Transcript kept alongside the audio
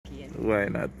Why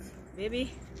not?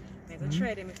 Baby, I go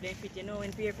try them if they fit, you know,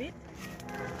 when pear fit.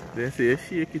 They say you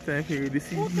shake it and hear the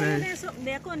seed Okay, nice. there's something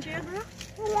there, country, bro.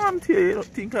 I want to you don't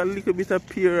think a little bit of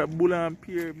pear, bull and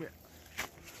pear.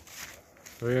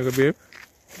 Where you go, babe?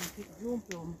 Pick June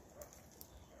plum.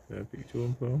 Yeah, pick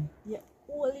June plum. Yeah,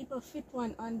 whole heap of fit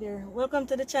one on there. Welcome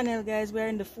to the channel, guys. We're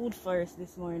in the food forest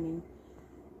this morning.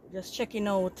 Just checking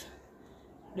out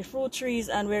the fruit trees,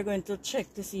 and we're going to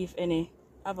check to see if any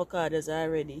avocados are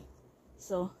ready.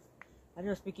 So, I'm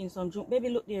just picking some June. Baby,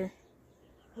 look there.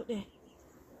 Look there.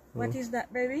 What is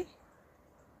that, baby?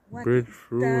 What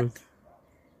Breadfruit.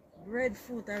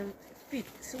 Breadfruit are fit.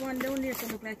 So one down there to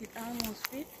look like it almost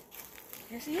fit.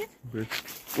 You see it?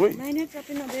 Wait. Mine is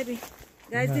dropping up, baby.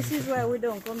 Guys, this is why we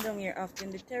don't come down here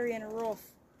often. The terrain rough.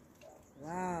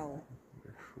 Wow.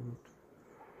 Breadfruit.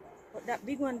 But that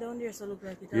big one down there so look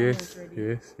like it almost ready.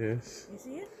 Yes. You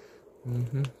see it?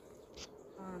 Mm-hmm.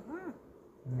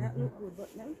 That look good. But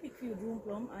let me pick few June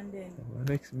plum and then.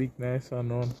 The next big nice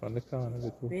one on from the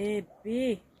corner.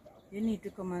 Baby, you need to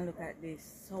come and look at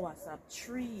this soursop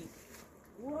tree.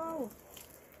 Wow.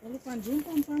 You look on June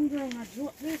plum from growing. I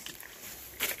drop this.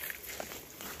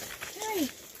 Hey,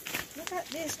 look at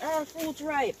this. Our fruit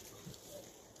ripe.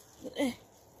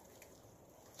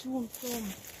 June plum.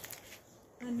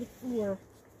 And the floor.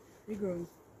 We grow.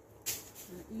 I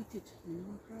eat it. You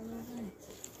know, crawl over it.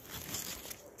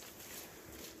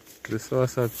 The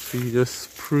soursop tree just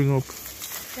spring up.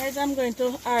 Guys, I'm going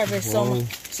to harvest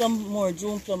some more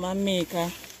June plum and make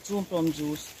a June plum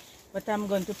juice. But I'm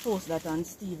going to post that on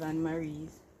Steve and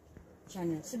Marie's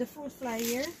channel. See the fruit fly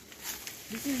here?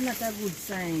 This is not a good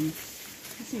sign.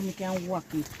 You see, we can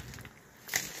whack it.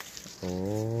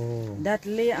 Oh. That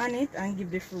lay on it and give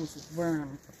the fruits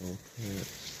worm. Okay.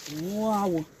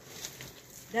 Wow.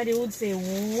 Daddy would say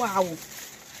wow.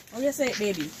 How you say it,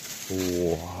 baby?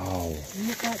 Wow.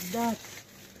 Look at that.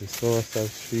 The soursop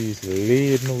tree is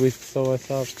laden with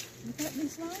soursop. Look at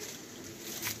this one.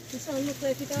 This one look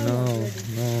like it No.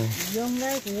 Young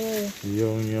like,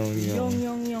 whoa.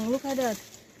 Young. Look at that.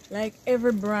 Like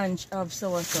every branch of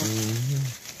soursop.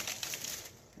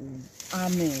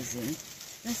 Amazing.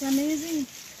 That's amazing.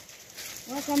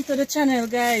 Welcome to the channel,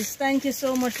 guys. Thank you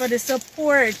so much for the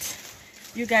support.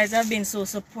 You guys have been so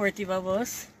supportive of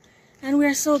us. And we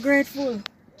are so grateful.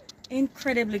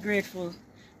 Incredibly grateful.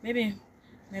 Maybe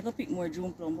I go pick more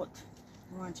June plum, but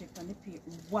I want to check on the pear.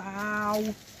 Wow,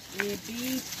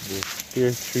 baby. The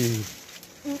pear tree.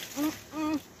 Come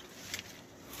on.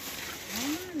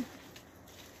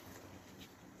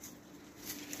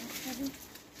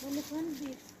 Well, look on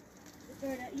this. The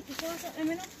bird that eat the soursop, let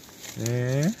me know.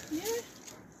 Yeah. Yeah.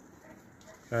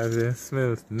 Cause it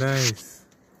smells nice.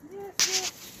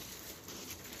 Yes.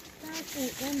 That's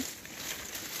it then.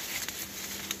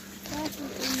 Some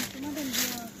of them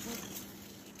here, but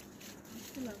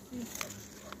still a few.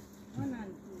 1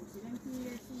 and 2. See them 2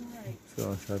 years soon, right? So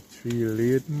it's a tree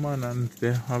late, man, and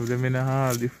they have them in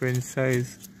all different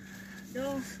size.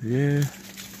 No. Yeah.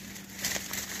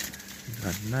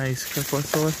 A nice cup of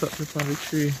soursop on the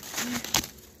tree.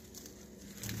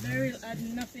 There will add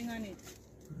nothing on it.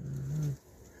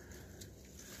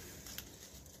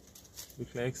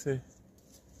 Look like say.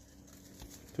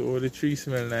 To all the tree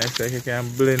smell nice, like you can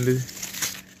blend the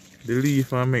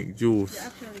leaf and make juice. You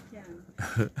actually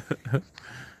can.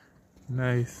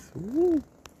 Nice. Woo.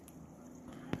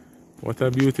 What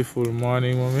a beautiful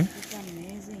morning, mommy. It's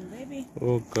amazing, baby.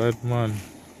 Oh God, man.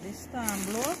 This storm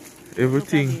blow.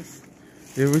 Everything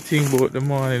about the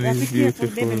morning is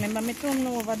beautiful. Baby. Remember me turn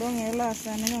over down here last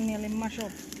time and I nearly mash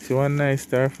up. See one nice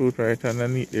star fruit right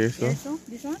underneath there, so. Yes, so?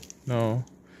 This one? No.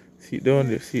 Sit down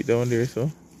there,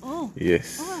 so. Oh.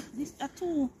 Yes. Oh, this are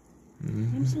 2.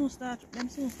 Them soon start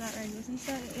right. You see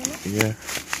start yellow? Yeah.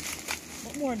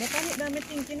 But more they can hit than me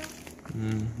think, you know.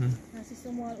 I see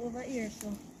some all over here,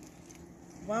 so.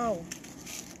 Wow.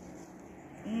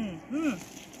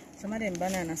 Some of them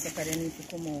banana sucker they need to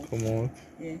come out.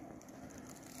 Yeah.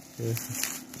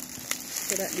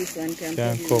 So that this one can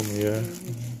come, yeah.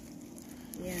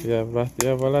 Yeah. You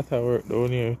have a lot of work down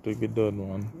here to be done,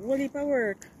 man. Whole heap of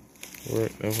work.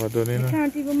 Work never done, you know. You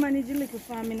can't even manage a little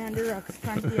farming on the rocks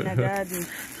container garden.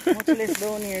 Much less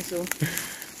down here, so.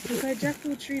 Look at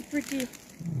jackfruit tree pretty.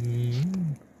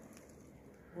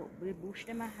 But the bush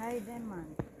them a hide them,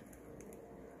 man.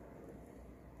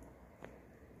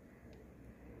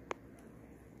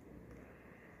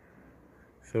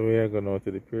 So we are going out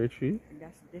to the pear tree?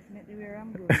 That's definitely where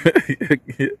I'm going.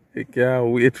 You can't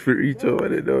wait for each over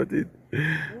there, don't it?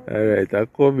 Alright, I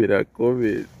come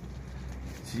in.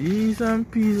 Jeez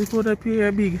and peas, look how the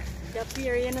pear big. The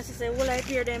pier, you know, say, will I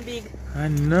pier them big?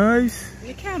 And nice.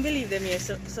 You can't believe them here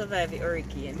survive the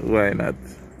hurricane. Why not?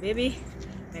 Baby,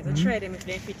 I go try them if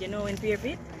they fit, you know, when pier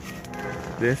fit.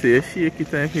 They say you shake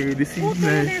it and you the seed. Who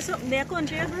tell you there's something there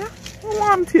country, bro? I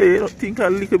want to you don't think a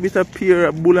little bit of pear,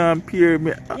 a bull and pear.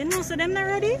 You know, so them not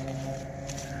ready?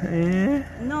 Eh?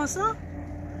 No, so?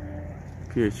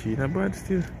 Pear tree not bad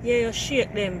still. Yeah, you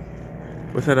shake them.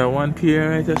 But that one pear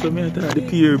right there, so me thought the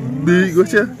pear big,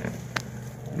 watch ya.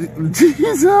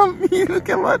 Jesus, me look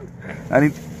at that. And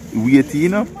it weighty, you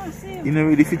know? Massive. You know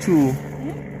ready for chew.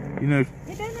 You know.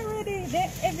 They're not ready. They're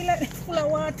heavy like full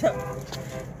of water.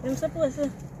 They're supposed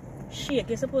to shake.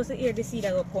 You're supposed to hear the seed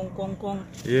that go kong kong kong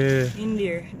Yeah. in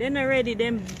there. They're not ready.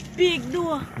 Them big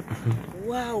though.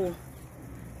 Wow.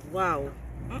 Wow.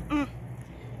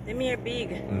 Them here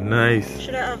big. Nice.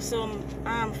 Should I have some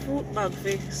fruit bag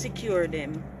to secure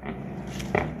them?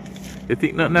 You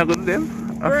think nothing happened to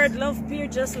them? Bird love pear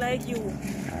just like you.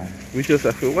 We just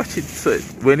have to watch it so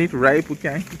when it ripe we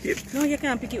can pick it. No, you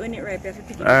can't pick it when it ripe. You have to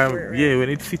pick it before it ripe. Yeah, when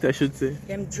it fit I should say.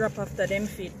 Them drop after them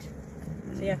fit.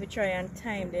 So you have to try and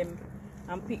time them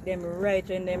and pick them right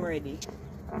when them ready.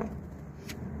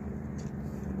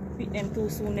 Pick them too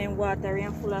soon, them watery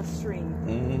and full of string.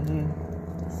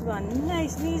 This one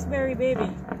nice gooseberry, baby.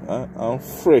 And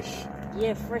fresh.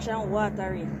 Yeah, fresh and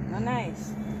watery.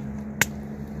 Nice.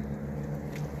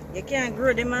 You can't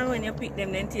grow them and when you pick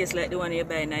them, then taste like the one you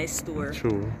buy in a store.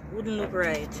 True. Wouldn't look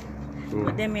right. True.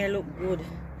 But them here look good.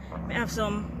 I have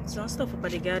some stuff up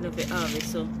at the garden for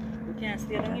harvest, so we can't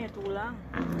stay down here too long.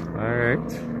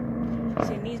 Alright.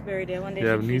 See gooseberry there one day. You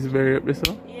have gooseberry up there,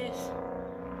 so? Yes.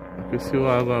 You see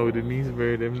what I got with the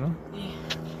gooseberry them now? Yeah.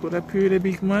 Put that period the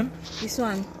big man. This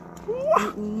one.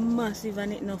 It massive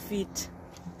and it no fit.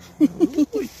 Yeah.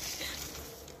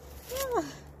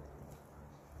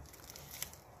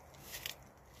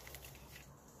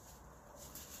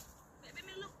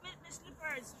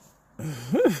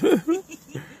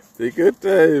 Take your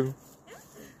time.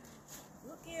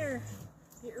 Look here.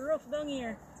 It's rough down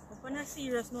here. But on a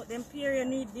serious note, them period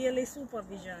need daily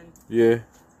supervision. Yeah.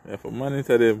 You have to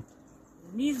monitor them.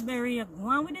 Gooseberry, you go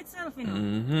on with itself, you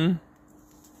know.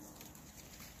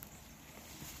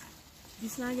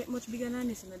 This not get much bigger than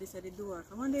this, you know. This is the door.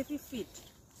 I wonder if it fit.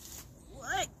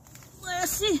 What? Well,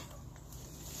 see.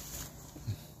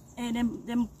 And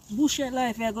them bush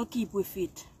life, I go keep with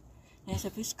it. And so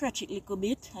if you scratch it a little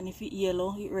bit, and if it's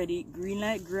yellow, it ready green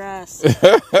like grass.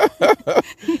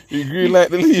 You green like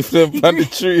the leaf them on the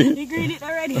tree. You green it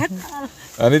already at all.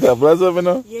 And it a blossom, you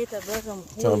know? Yeah, it a blossom.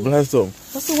 It's a blossom.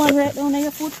 What's the one right down on your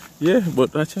foot? Yeah,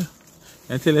 but watch out.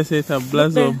 Until I say it's a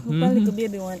blossom. Look at little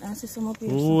baby one. I see some up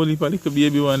here. Oh, the little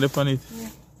baby one up on it. Yeah.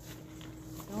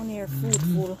 Down here,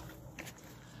 fruitful.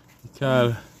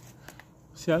 Carl.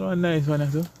 See all one nice one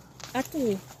as well? A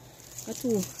two.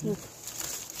 Look.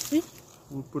 See?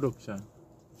 Food production.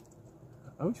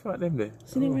 Which one them there?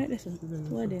 See them right there, sir?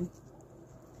 Two of them.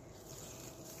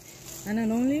 And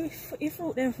then only if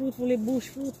fruit, them fruitfully bush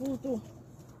fruitful too.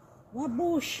 What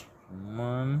bush?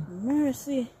 Man.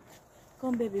 Mercy.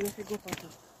 Come baby, we have to go for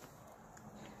top.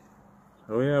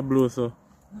 How you blow so?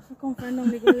 We have to come for down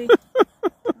the gully.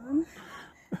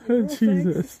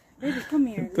 Jesus. Baby, come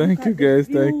here. Thank you guys.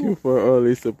 Thank you for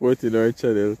always supporting our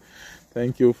channel.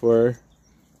 Thank you for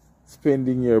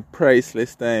spending your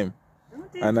priceless time.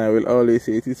 And I will always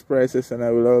say it is priceless and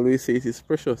I will always say it is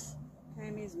precious.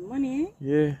 Time is money, eh?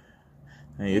 Yeah.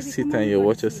 And you sit and you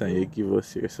watch us and you give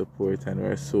us your support and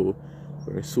we're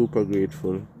super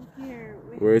grateful.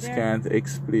 Words can't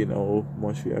explain how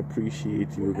much we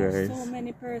appreciate you guys. So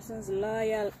many persons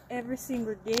loyal every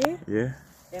single day. Yeah.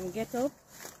 Them get up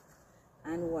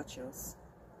and watch us.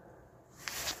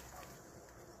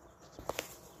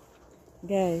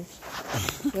 Guys,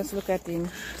 just look at him.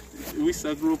 The whisk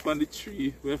grow up on the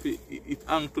tree. We have to, it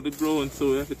hang to the ground,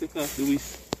 so we have to take off the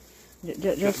whisk.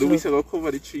 The whisk will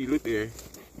cover the tree, look there.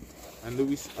 And the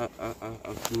whisk grow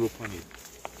up on it.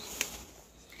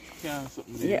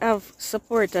 You have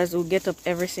supporters who get up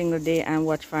every single day and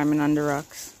watch Farming on the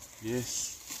Rocks.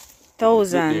 Yes.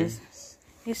 Thousands.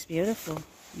 It's beautiful.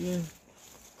 Yeah.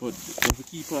 But if we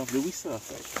keep off the whisk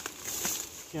off,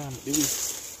 right? Can't the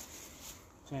whisk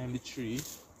climb the tree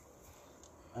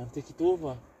and take it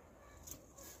over.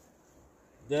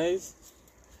 Guys,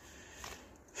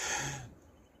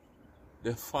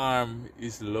 the farm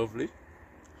is lovely.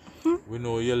 We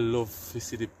know you love to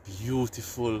see the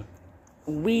beautiful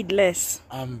weedless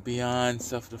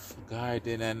ambience of the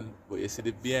garden, but you see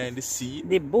the behind the scene,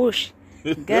 the bush.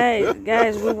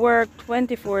 guys, we work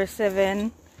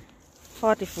 24/7,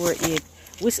 44/8.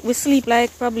 We sleep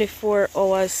like probably 4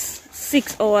 hours,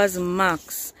 6 hours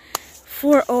max.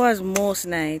 4 hours most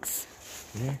nights.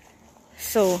 Yeah.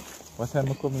 So What time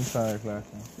I come in for last night?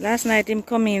 last night him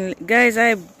coming. Guys,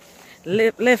 I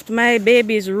left my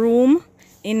baby's room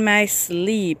in my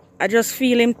sleep. I just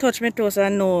feel him touch my toes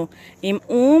and know him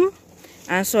home,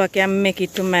 and so I can make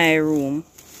it to my room.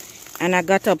 And I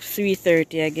got up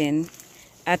 3:30 again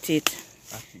at it.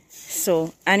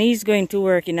 So, and he's going to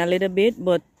work in a little bit,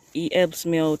 but he helps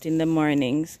me out in the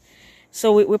mornings.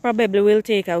 So we probably will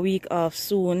take a week off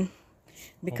soon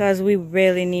because we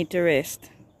really need to rest.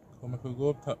 Come, I could go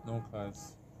up top now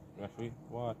because we have to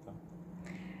water.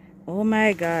 Oh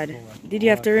my God. Did you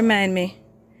have to remind me?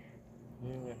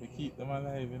 Yeah, we have to keep them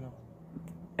alive, you know.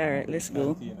 Alright, let's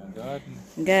go. Garden.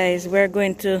 Guys, we're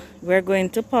going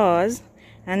to pause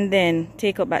and then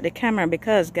take up back the camera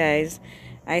because guys,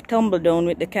 I tumbled down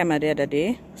with the camera the other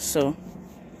day, so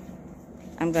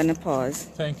I'm gonna pause.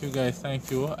 Thank you guys,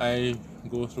 thank you. I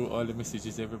go through all the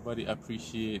messages. Everybody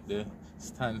appreciate the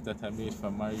stand that I made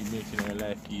for Marie, making her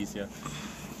life easier.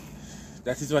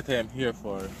 That is what I am here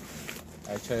for.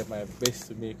 I try my best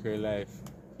to make her life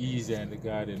easier in the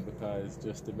garden because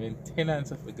just the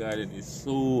maintenance of the garden is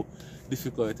so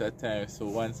difficult at times. So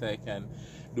once I can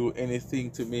do anything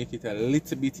to make it a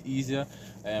little bit easier,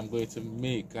 I am going to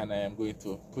make and I am going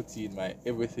to put in my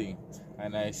everything.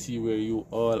 And I see where you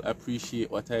all appreciate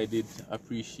what I did,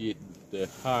 appreciate the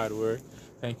hard work.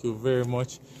 Thank you very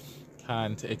much.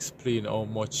 Can't explain how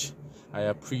much I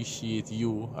appreciate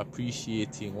you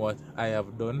appreciating what I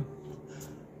have done.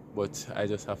 But I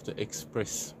just have to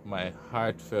express my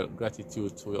heartfelt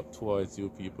gratitude towards you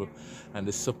people and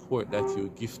the support that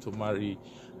you give to Marie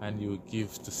and you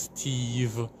give to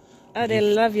Steve. Oh, they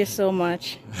love you so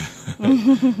much.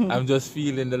 I'm just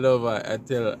feeling the love.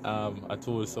 I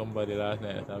told somebody last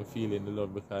night that I'm feeling the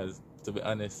love because, to be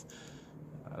honest,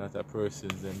 a lot of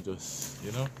persons them just,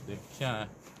 you know, they can't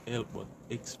help but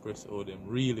express how them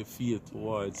really feel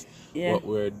towards what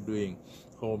we're doing.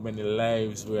 How many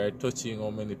lives we are touching,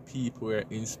 how many people we are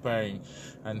inspiring.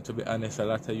 And to be honest, a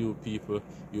lot of you people,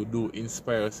 you do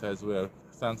inspire us as well.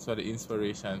 Thanks for the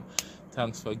inspiration.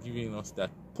 Thanks for giving us that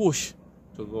push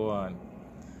to go on.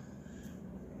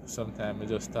 Sometimes I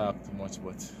just talk too much,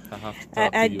 but I have to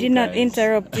talk I to you did not guys.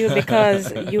 interrupt you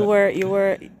because you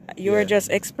were just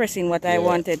expressing what I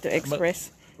wanted to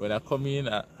express. When I come in,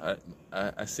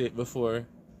 I said it before,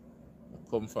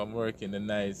 come from work in the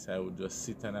nights, I would just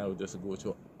sit and I would just go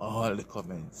through all the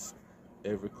comments.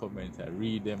 Every comment, I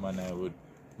read them and I would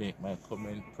make my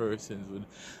comment. Persons would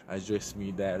address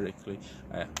me directly.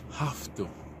 I have to.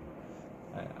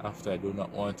 I do not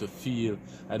want to feel,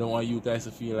 I don't want you guys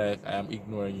to feel like I am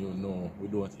ignoring you. No, we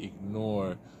don't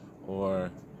ignore our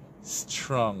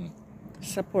strong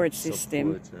support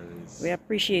system. supporters. We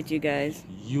appreciate you guys.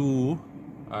 You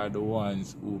are the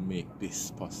ones who make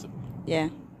this possible. Yeah.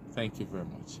 Thank you very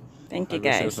much. Thank you Have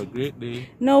guys. yourself a great day.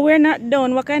 No, we're not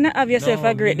done. What kind of have yourself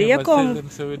a great day? You come.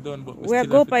 We're done, but We're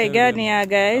go by garden here,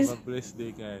 guys. Have a blessed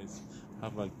day, guys.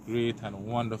 Have a great and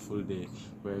wonderful day.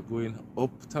 We're going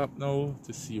up top now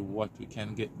to see what we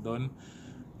can get done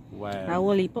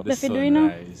while the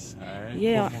sunrise. Alright?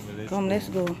 Yeah, Come, let's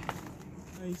go.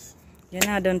 Nice. You're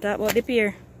not done talk about the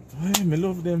pear. Oh, I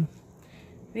love them.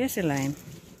 Where's the lime?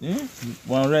 Yeah?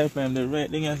 One ripe lime, the right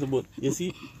thing is about, you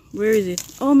see? Where is it?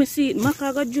 Oh, me see it.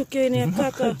 Maka got juke in here,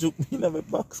 kaka. Juke me in my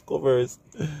box covers.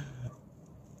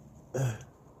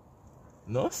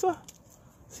 No, sir.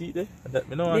 See there? That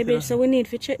me know. Baby, so we need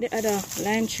to check the other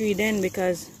lime tree then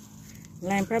because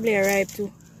lime probably arrived too.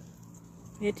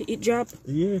 It drop.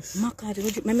 Yes. Maka,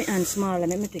 let me hand smaller.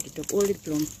 Let me take it up. Hold the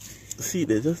plum. See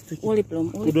there, just take Hold the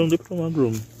plum. Put on the plum and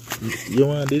groom. You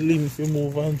want the limb if you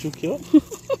move and juke you?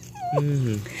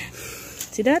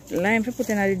 See that? Lime for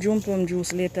putting the drum plum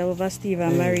juice later over Steve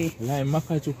and Marie. Lime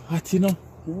maca too hot, you know?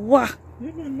 Wah!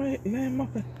 Yeah, man, my lime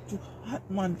maca too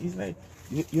hot, man. It's like,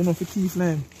 you know, for teeth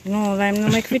lime. No, lime no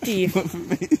make for teeth.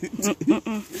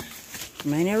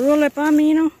 Mine a roll up on me,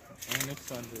 you know?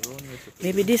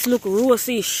 Maybe this look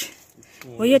rosish.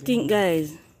 What do you think,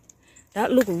 guys?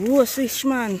 That look rosish,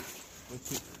 man.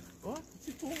 What?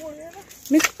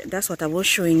 That's what I was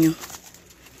showing you.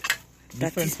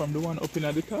 Different from the one up in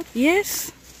at the top?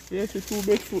 Yes. Yes, it's two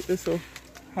big foot there, so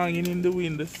hanging in the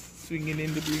wind, swinging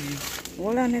in the breeze.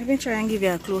 Hold on, let me try and give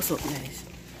you a close up, guys.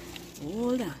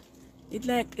 Hold on. It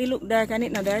look dark and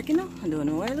it not dark, you know? I don't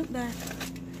know why it look dark.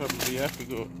 Probably have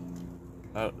to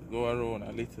go around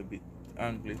a little bit,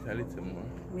 angle it a little more.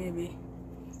 Maybe.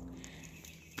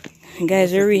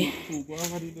 Guys, hurry.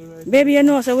 Baby, you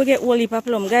know, so we get whole heap of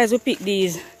plum. Guys, we pick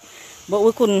these, but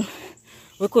we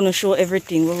couldn't show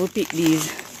everything when we pick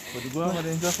these.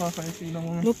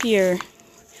 Look here.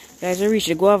 Guys, we reached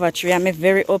the guava tree. I'm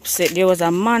very upset. There was a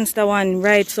monster one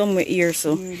right somewhere here.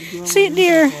 So, see it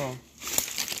there.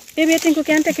 Baby, I think we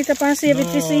can take it up and save it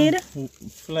for seed.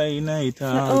 Fly night.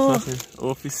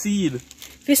 Oh, for seed.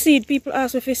 For seed, people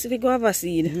ask if it's guava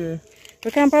seed. Yeah.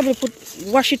 We can probably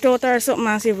wash it out or something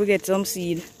and see if we get some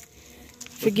seed.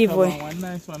 For giveaway. One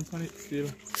nice one for it still.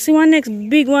 See one next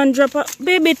big one drop up.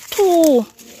 Baby, 2. Look.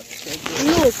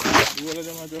 All of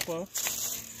them are drop off?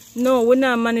 No, we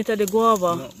not monitor the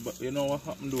guava. No, but you know what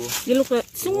happened though? You look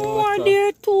like 2 more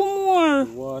there, 2 more.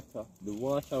 The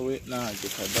water weight now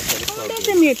because that's the problem. Don't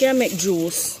tell me you can make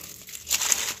juice.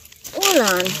 Hold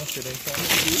on.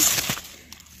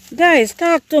 Guys,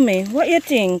 talk to me. What you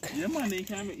think? Yeah man, they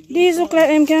can make juice. These look like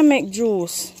them can make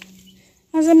juice.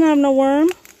 As them not have no worm.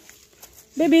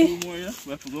 Baby. 2 more, yeah?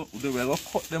 We're going to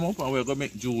cut them up and we're going to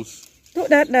make juice. Do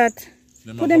that.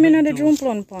 Put them in the drum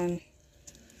plum pan.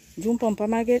 Drum plum pan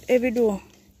might get every door.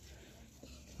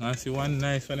 I see one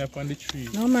nice one up on the tree.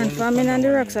 No man, farming on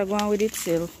the rocks are going with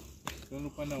itself. Don't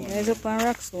look on that one. Guys up on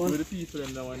Rockstone. Where the people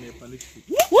in that one up on the tree.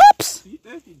 Whoops! See,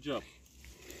 that's the job.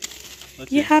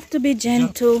 You have to be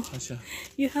gentle. Gotcha.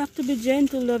 You have to be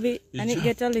gentle, love it. And it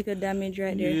get a little damage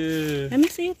right there. Yeah. Let me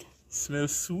see it.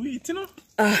 Smells sweet, you know?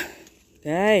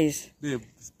 Guys. Babe,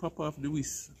 pop off the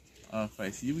whisk. If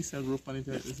I see whisk, I grow up on it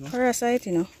like this, no? Parasite,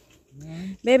 you know.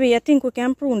 Baby, I think we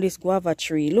can prune this guava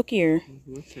tree. Look here.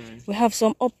 We have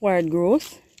some upward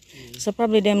growth. So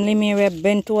probably them limb were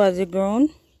bent towards the ground.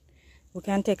 We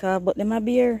can take off, but them are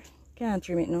bare. Can't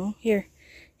trim it now. Here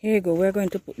you go. We're going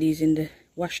to put these in the,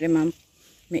 wash them and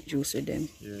make juice with them.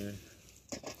 Yeah.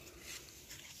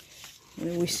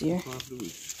 The whisk here.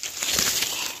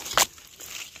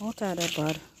 Not that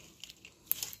bad.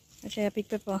 I try a pick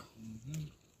pepper.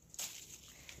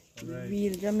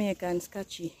 Real Jamaican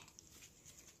scotchy.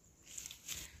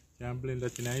 You can blend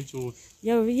that in a juice.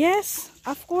 Yeah, yes,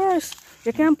 of course.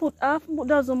 You can put half a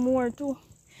dozen more too.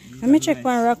 Let me check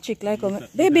one rock chick like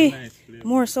baby.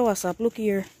 More soursop. Look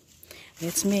here.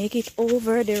 Let's make it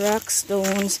over the rock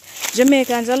stones.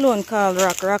 Jamaicans alone call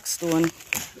rock stone.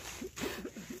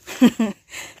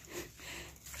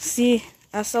 See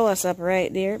a soursop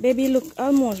right there. Baby, look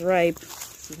almost ripe.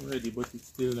 It's ready, but it's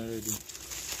still not ready.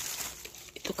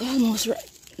 It look almost ripe.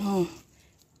 No,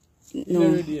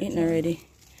 it's not ready.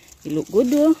 It look good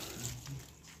though.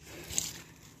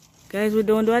 Guys, we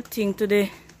don't do a thing to the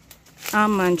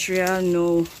almond tree. I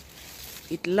know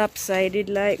it lopsided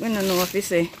like, I don't know what to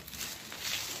say.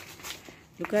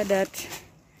 Look at that.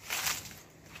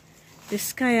 The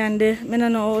sky and the, I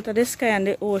don't know out of the sky and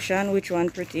the ocean, which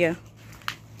one prettier.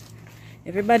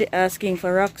 Everybody asking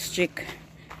for rock's chick.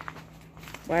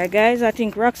 Why guys, I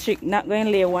think rock's chick not going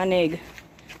to lay 1 egg.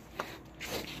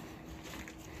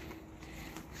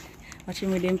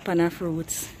 Watching with them pana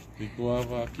fruits. The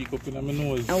guava kick up in my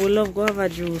nose. I would love guava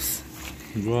juice.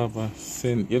 Guava,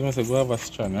 you know say guava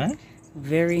strong, right?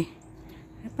 Very.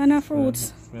 Pana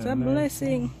fruits. It's a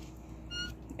blessing.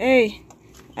 Hey,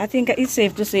 I think it's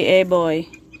safe to say, hey boy.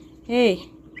 Hey,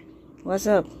 what's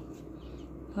up?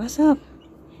 What's up?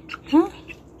 Huh?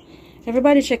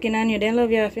 Everybody checking on you. They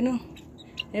love you, you know.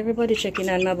 Everybody checking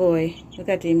on my boy. Look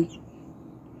at him.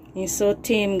 He's so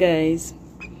tame, guys.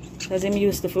 Because him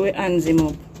used to for hands him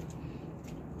up.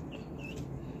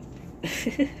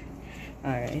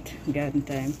 Alright, garden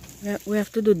time. We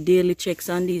have to do daily checks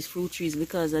on these fruit trees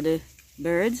because of the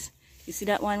birds. You see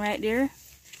that one right there?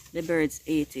 The birds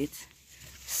ate it.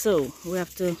 So we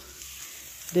have to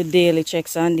do daily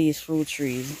checks on these fruit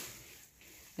trees.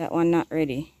 That one not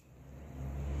ready.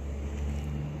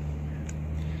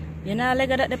 You know, look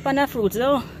at the panda fruits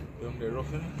though.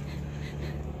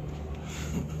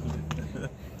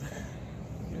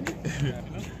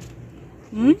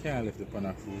 We can't leave the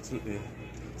panda fruits. Look there.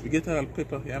 We get all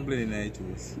pepper and blend in our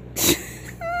juice.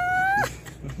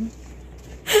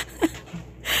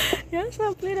 Yes,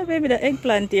 I'm playing up baby. The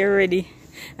eggplant here ready.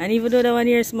 And even though the one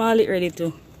here is small, it ready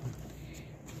too.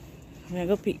 I'm gonna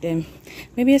go pick them.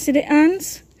 Maybe you see the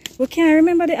ants? We can't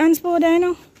remember the ants powder, you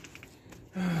know.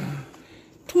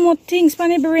 Too much things for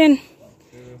the brain.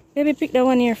 Baby, pick that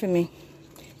one here for me.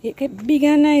 It get big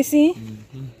and nice, see?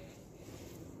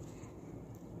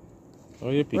 Oh,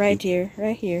 you pick right it? Here,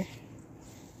 right here.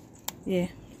 Yeah.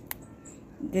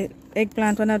 The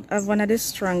eggplant have one of the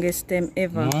strongest stem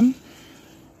ever. Man?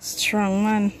 Strong,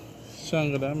 man.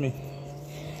 Stronger than me.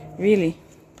 Really?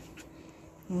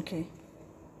 Okay.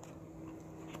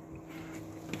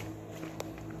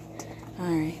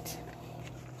 Alright.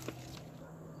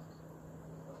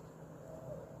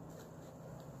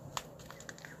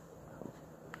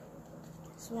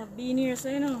 So I've been here, so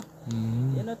you know.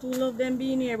 You know, too love them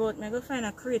being here, but I'm going to find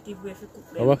a creative way to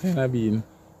cook them. What kind of bean?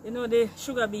 You know the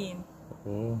sugar bean.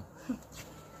 Oh.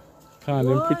 Can't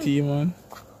them pretty, man.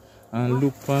 And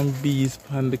look on bees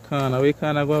on the corner. Where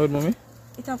can I go with, mommy?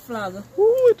 It's a flag.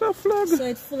 Ooh, it's a flag. So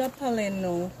it's full of pollen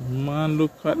now. Man,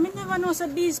 look at. I never know so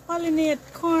bees pollinate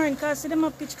corn because see them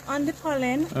a pitch on the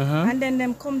pollen and then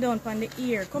them come down on the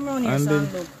ear. Come around here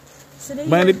and look. See the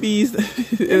by ear? the bees.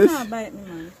 They not bite me,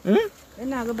 man. Huh? They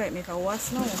not go bite me for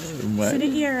what's now. See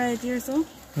the ear right here, so?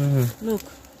 Look.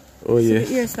 Oh, see yes.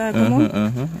 the ear start come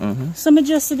up? So me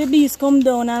just see the bees come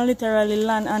down and literally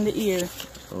land on the ear.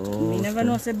 Oh, we never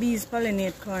know so bees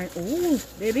pollinate corn. Oh,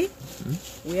 baby.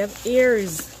 We have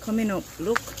ears coming up.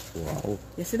 Look. Wow.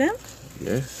 You see them?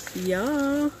 Yes.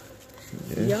 Yeah.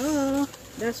 Yes. Yeah.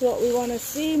 That's what we want to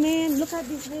see, man. Look at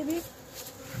this, baby.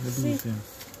 See?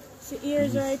 See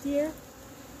ears right here?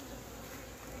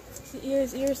 See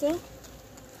ears, so?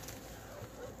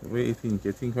 What do you think?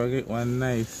 You think we'll get one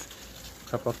nice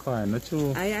cup of corn, not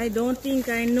true? I don't think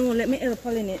I know. Let me help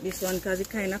pollinate this one because it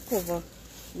kind of cover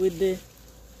with the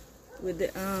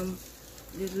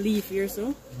leaf here,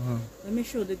 so. Let me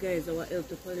show the guys how I help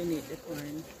to pollinate the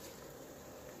corn.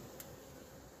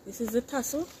 This is the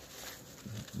tassel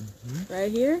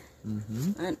right here,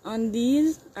 and on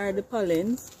these are the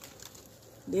pollens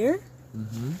there.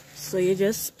 So you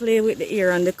just play with the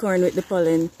ear on the corn with the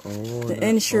pollen to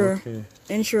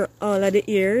ensure all of the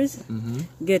ears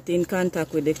get in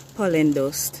contact with the pollen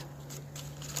dust.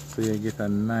 So you get a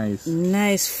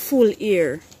nice full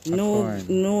ear,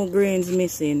 no grains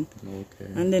missing.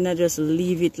 Okay. And then I just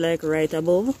leave it like right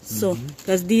above. So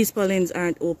because these pollens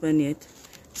aren't open yet,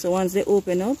 so once they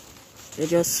open up, they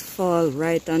just fall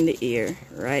right on the ear,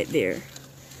 right there.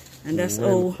 And that's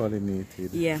how pollinated.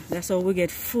 Yeah, that's how we get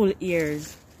full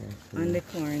ears on the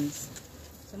corns.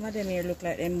 Some of them here look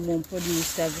like them won't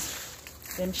produce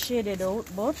them shaded out,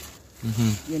 but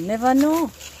you never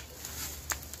know.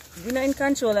 We're not in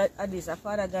control of this. Our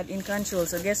Father God in control,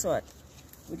 so guess what?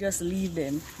 We just leave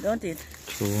them, don't it?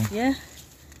 True. Yeah?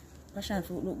 Passion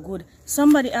fruit look good.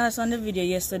 Somebody asked on the video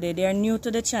yesterday, they are new to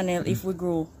the channel, if we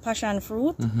grow passion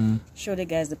fruit. Show the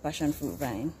guys the passion fruit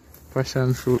vine.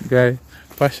 Passion fruit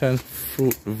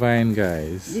vine,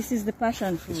 guys. This is the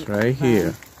passion fruit. It's right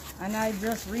here. And I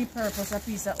just repurposed a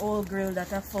piece of old grill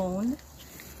that I found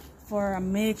for a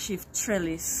makeshift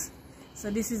trellis. So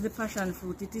this is the passion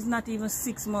fruit. It is not even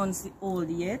 6 months old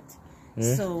yet.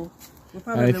 Yeah. So we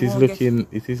probably and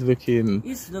it is looking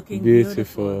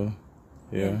beautiful.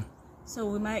 Yeah. So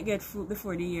we might get fruit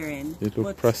before the year end. It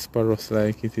looks prosperous,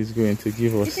 like it is going to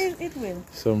give us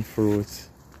some fruit.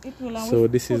 It will. So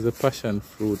this is the passion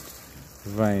fruit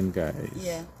vine, guys.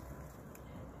 Yeah.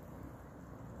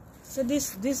 So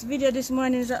this video this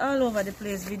morning is all over the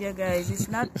place video, guys. It's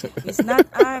not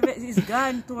harvest, it's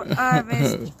garden tour,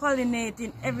 harvest,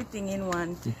 pollinating, everything in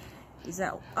one. It's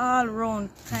an all round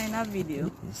kind of video.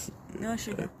 No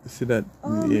sugar. See that?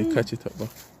 Yeah, catch it up.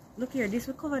 Look here, this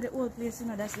will cover the whole place, you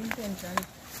know, that's the intention.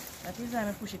 That is why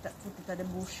I put it at the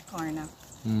bush corner.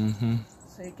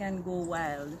 So you can go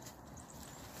wild.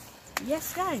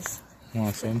 Yes, guys.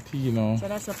 Want some tea now? So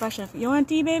that's a passion. You want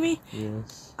tea, baby?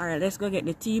 Yes. Alright, let's go get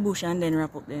the tea bush and then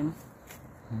wrap up them.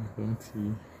 Some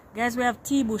tea. Guys, we have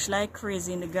tea bush like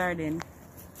crazy in the garden.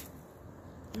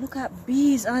 Look at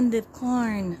bees on the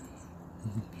corn.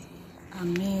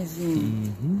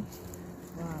 Amazing.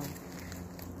 Wow.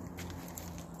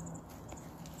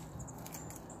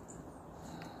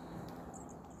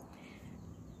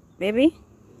 Baby,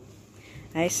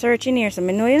 I search in here, so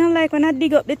I know you don't like when I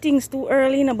dig up the things too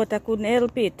early, you know, but I couldn't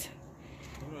help it.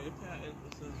 No, you can't help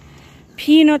yourself.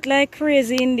 Peanut like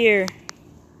crazy in there.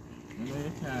 No,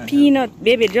 you can't. Peanut,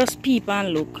 baby, just peep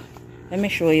and look. Let me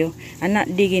show you. I'm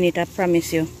not digging it, I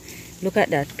promise you. Look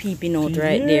at that peeping out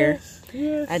right there.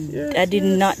 Yes, I did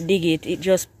not dig it.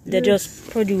 They're just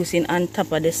producing on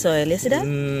top of the soil. You see that?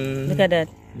 Look at that.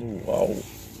 Wow.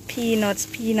 Peanuts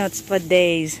for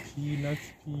days. Peanuts.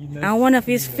 And one of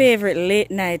his favorite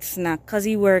late night snack, because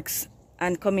he works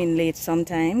and come in late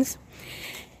sometimes,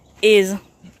 is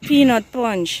peanut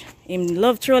punch. Him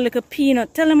love throw like a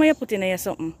peanut. Tell him what you put in there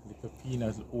something. Like a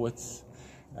peanuts, oats.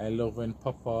 I love when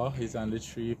Papa is on the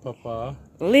tree, Papa.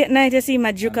 Late night you see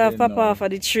my juke off Papa for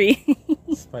the tree.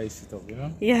 Spice it up, you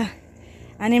know? Yeah.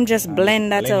 And him just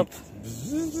blend that up.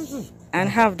 And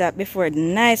have that before.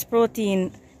 Nice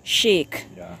protein shake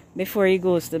before he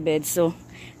goes to bed. So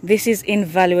this is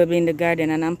invaluable in the garden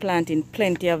and I'm planting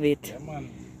plenty of it. Yeah, man.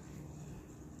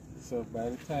 So by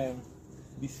the time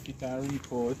this fit and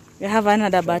report, we have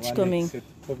another batch coming.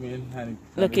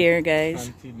 Look here,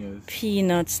 guys. Continues.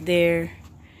 Peanuts there.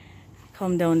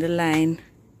 Come down the line.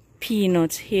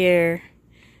 Peanuts here.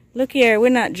 Look here, we're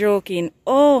not joking.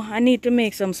 Oh, I need to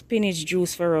make some spinach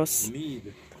juice for us.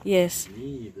 Need. Yes.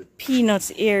 Need. Peanuts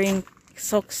here in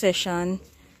succession.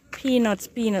 Peanuts,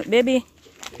 baby.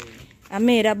 I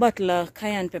made a bottle of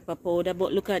cayenne pepper powder,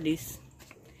 but look at this.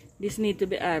 This need to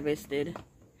be harvested.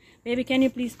 Baby, can you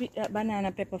please pick that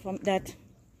banana pepper from that?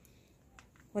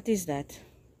 What is that?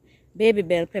 Baby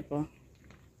bell pepper.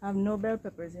 I have no bell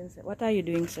peppers inside. What are you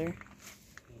doing, sir?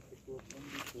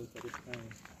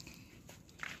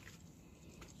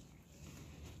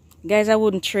 Guys, I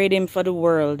wouldn't trade him for the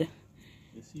world.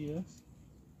 You see us?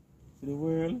 For the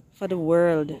world? For the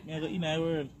world. I go in our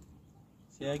world.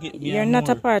 See, I get You're not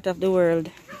a part of the world.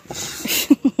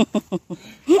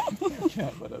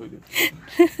 Can't bother with it.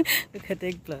 Look at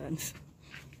the eggplants.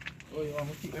 Oh, you want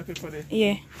me to keep that pepper there?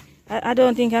 Yeah. I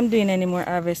don't think I'm doing any more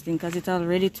harvesting because it's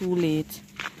already too late.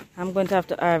 I'm going to have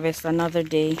to harvest another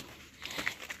day.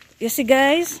 You see,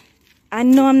 guys, I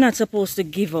know I'm not supposed to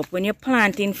give up. When you're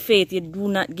planting faith, you do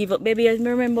not give up. Baby, you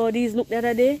remember how these looked the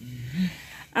other day?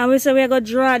 And we said we're going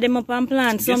to draw them up and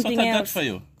plant something what I got else. for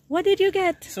you? What did you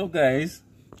get? So, guys,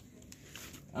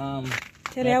 Tell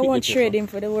you I won't trade him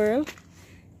for the world.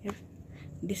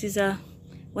 This is a,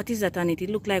 what is that on it? It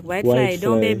look like white fly,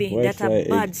 don't baby? That's a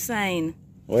bad sign.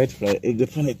 White fly egg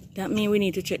upon it. That means we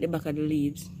need to check the back of the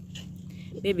leaves.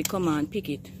 Baby, come on, pick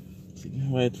it.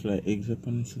 White fly eggs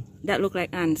upon it. That look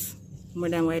like ants more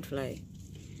than white fly.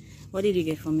 What did you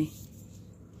get for me?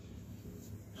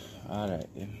 Alright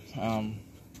then.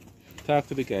 Talk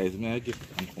to the guys. May I give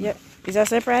them? Yep. Is that a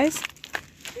surprise?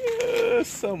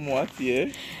 Somewhat,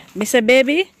 yeah. Mr.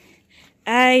 Baby,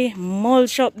 I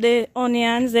mulch up the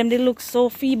onions. Them they look so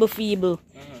feeble.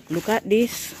 Look at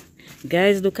this.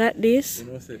 Guys, look at this.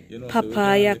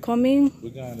 Papaya coming. We're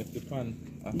gonna lift the pan.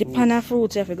 The pan of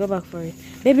fruits, you have to go back for it.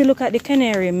 Baby, look at the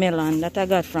canary melon that I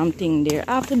got from thing there.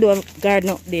 I have to do a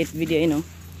garden update video, you know.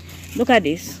 Look at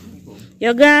this.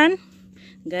 You're gone?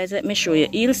 Guys, let me show you.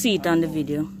 You'll see it on the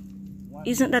video.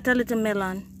 Isn't that a little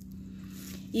melon?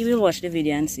 You will watch the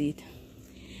video and see it.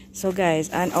 So guys,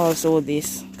 and also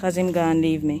this, because him gonna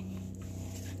leave me.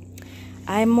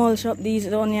 I mulch up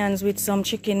these onions with some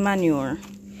chicken manure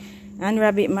and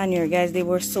rabbit manure. Guys, they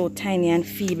were so tiny and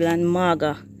feeble and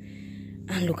mager.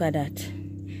 And look at that.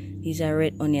 These are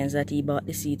red onions that he bought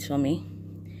the seeds for me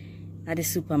at the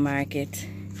supermarket.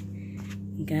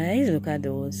 Guys, look at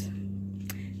those.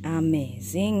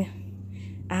 Amazing.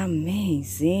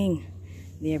 Amazing.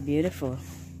 They're beautiful.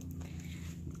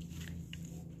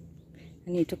 I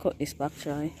need to cut this back,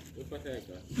 Troy.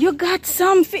 You got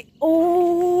something.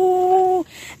 Oh,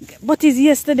 but is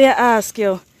yesterday I asked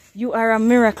you, you are a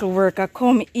miracle worker.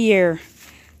 Come here.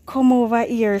 Come over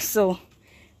here, so.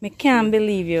 I can't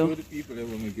believe you.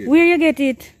 Where you get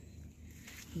it?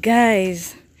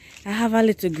 Guys, I have a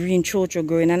little green chocho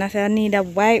growing and I said I need a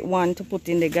white one to put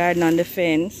in the garden on the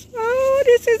fence. Oh,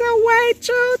 this is a white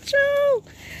chocho.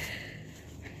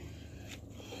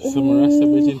 Some Rasta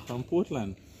Virgin from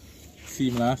Portland. See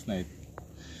him last night.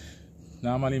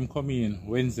 Normally him come in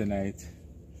Wednesday night.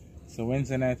 So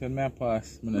Wednesday night when I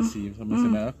pass, I don't see him. So I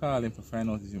say, I call him to find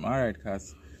out if him alright,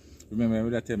 because remember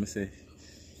that time I say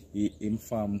him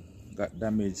farm got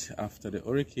damaged after the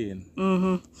hurricane.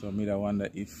 So I wonder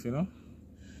if, you know.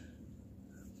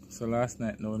 So last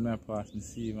night now when I pass and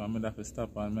see him, I have to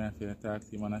stop and I have to talk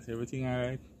to him and I say everything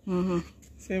alright.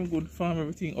 Same good farm,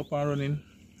 everything up and running.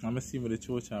 I'm see with the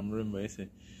chocha, I remember I say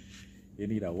you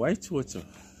need a white chocha.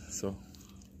 So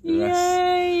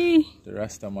the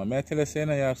Rasta man. May I tell you say you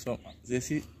have some, you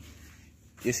see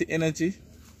energy?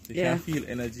 You can feel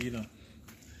energy, you know.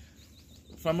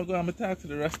 If I'm going to talk to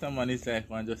the Rasta man, it's like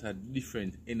man just a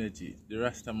different energy. The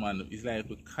Rasta man is like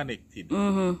we're connected.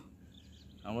 And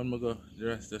when we go, the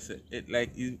Rasta say it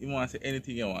like you want to say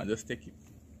anything you want, just take it.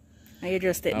 And you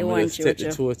just take the one chocha. Take the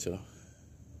chocha.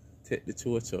 Take the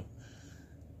chocha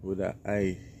with that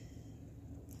eye.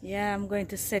 Yeah, I'm going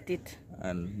to set it.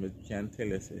 And we can tell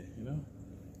you, say, you know.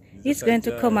 It's going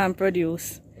to come and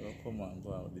produce. Come on,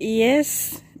 go out.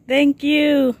 Yes, thank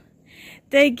you.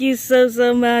 Thank you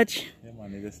so much. Yeah,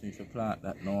 man, you just need to plant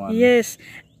that now. Yes,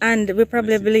 and we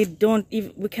probably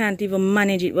we can't even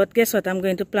manage it. But guess what? I'm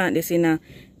going to plant this in a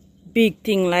big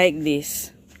thing like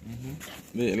this.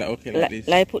 Okay, like this.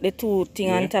 Like put the two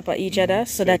things on top of each other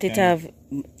so that it have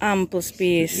ample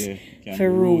space for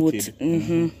root.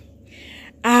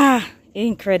 Ah,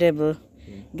 incredible.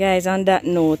 Guys, on that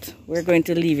note, we're going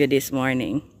to leave you this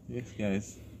morning. Yes,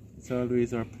 guys. It's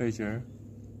always our pleasure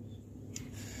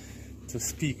to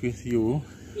speak with you.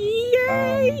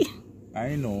 Yay!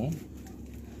 I know,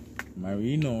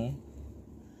 Marie know,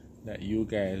 that you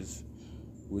guys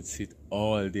would sit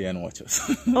all day and watch us.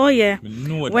 Oh yeah.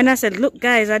 Know when I said, look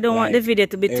guys, I don't want the video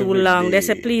to be too long, they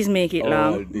said please make it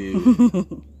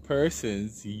long.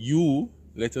 Persons, you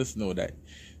let us know that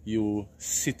you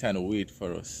sit and wait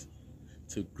for us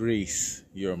to grace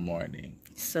your morning.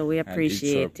 So we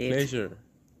appreciate it. It's our pleasure.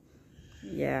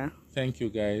 Yeah. Thank you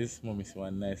guys. Mommy see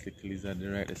one nice little lizard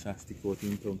right there, so stick out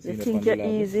in tongue. You think you're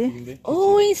easy?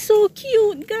 Oh, he's so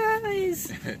cute, guys.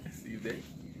 See there?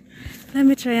 Let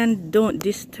me try and don't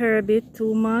disturb it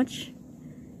too much.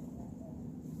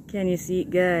 Can you see it,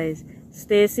 guys?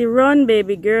 Stacy, run,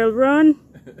 baby girl, run.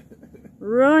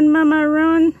 Run, mama,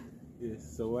 run.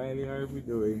 Yes, so while you are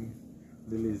doing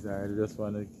the lizard, I just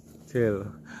want to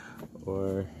tell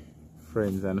our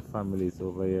friends and families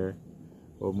over here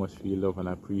how much we love and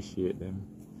appreciate them.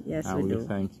 Yes, and we do.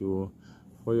 Thank you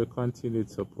for your continued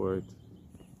support.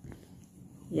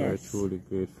 Yes. We are truly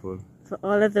grateful. For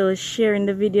all of those sharing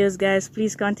the videos, guys,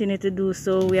 please continue to do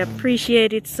so. We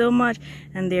appreciate it so much.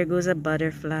 And there goes a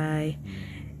butterfly.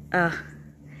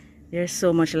 There's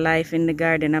so much life in the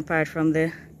garden apart from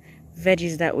the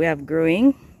veggies that we have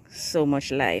growing. So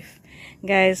much life.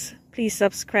 Guys, please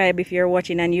subscribe if you're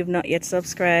watching and you've not yet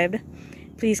subscribed.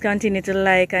 Please continue to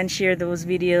like and share those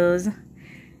videos.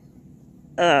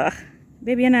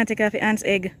 Baby, you're not taking off your aunt's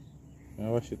egg. I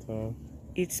wash it off.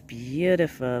 It's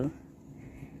beautiful.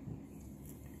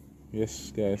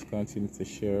 Yes, guys, continue to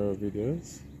share our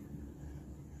videos.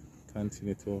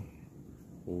 Continue to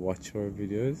watch our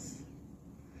videos.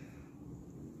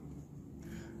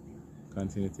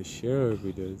 Continue to share our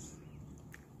videos.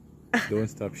 Don't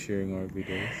stop sharing our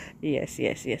videos. Yes,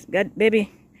 yes, yes. God,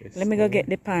 baby, yes, let me go get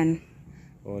the pan.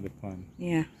 Oh, the pan.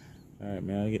 Yeah. Alright,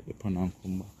 may I get the pan and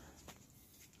come back?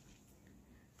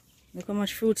 Look how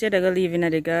much fruits you're going to leave in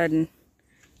the garden.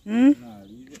 Nah,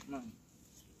 leave it, man.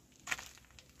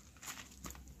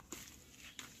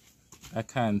 I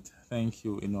can't thank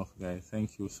you enough, guys.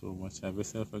 Thank you so much. Have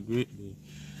yourself a great day.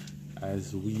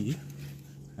 As we,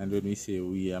 and when we say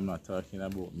we, I'm not talking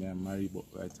about me and Mary, but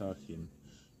we're talking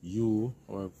you,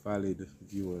 our valid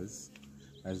viewers,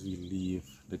 as we leave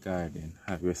the garden.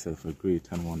 Have yourself a great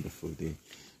and wonderful day.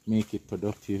 Make it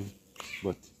productive,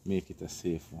 but make it a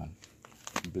safe one.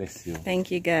 Bless you. Thank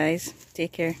you, guys.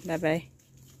 Take care. Bye-bye.